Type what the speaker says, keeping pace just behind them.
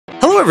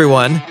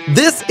everyone,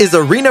 this is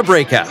Arena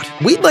Breakout.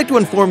 We'd like to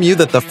inform you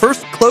that the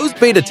first closed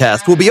beta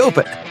test will be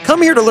open. Come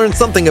here to learn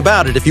something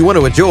about it if you want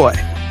to enjoy.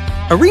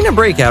 Arena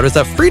Breakout is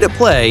a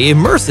free-to-play,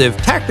 immersive,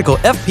 tactical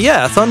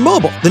FPS on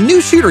mobile. The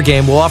new shooter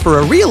game will offer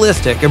a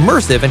realistic,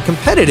 immersive, and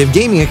competitive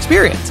gaming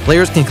experience.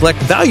 Players can collect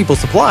valuable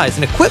supplies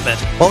and equipment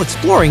while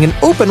exploring an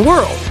open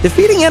world.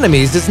 Defeating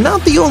enemies is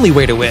not the only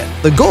way to win.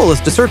 The goal is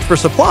to search for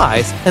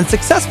supplies and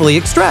successfully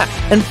extract.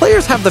 And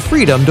players have the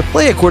freedom to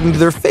play according to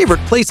their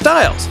favorite play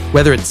styles,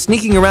 whether it's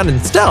sneaking around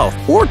in stealth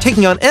or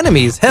taking on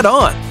enemies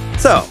head-on.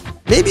 So,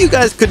 maybe you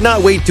guys could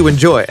not wait to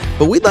enjoy it,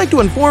 but we'd like to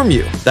inform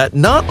you that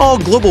not all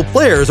global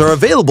players are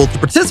available to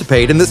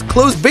participate in this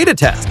closed beta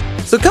test.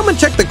 So come and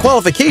check the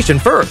qualification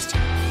first.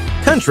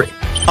 Country: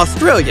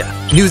 Australia,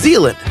 New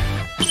Zealand.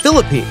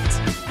 Philippines.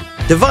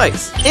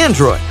 Device: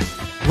 Android.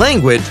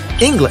 Language: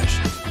 English.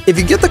 If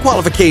you get the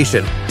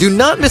qualification, do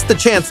not miss the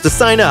chance to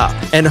sign up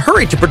and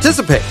hurry to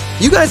participate.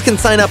 You guys can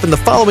sign up in the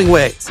following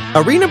ways.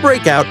 Arena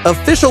Breakout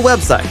official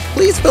website.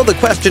 Please fill the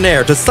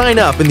questionnaire to sign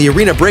up in the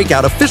Arena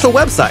Breakout official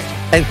website,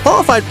 and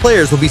qualified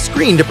players will be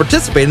screened to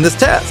participate in this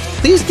test.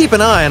 Please keep an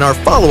eye on our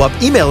follow-up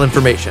email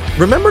information.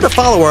 Remember to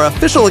follow our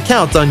official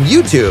accounts on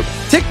YouTube,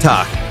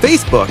 TikTok,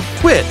 Facebook,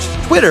 Twitch,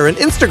 Twitter, and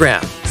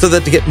Instagram so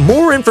that to get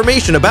more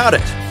information about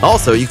it.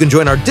 Also, you can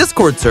join our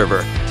Discord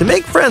server to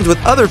make friends with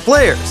other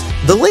players.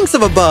 The links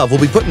of above will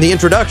be put in the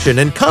introduction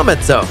and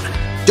comment zone.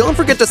 Don't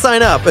forget to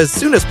sign up as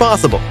soon as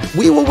possible.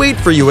 We will wait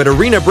for you at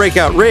Arena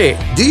Breakout Raid.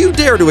 Do you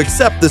dare to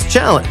accept this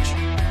challenge?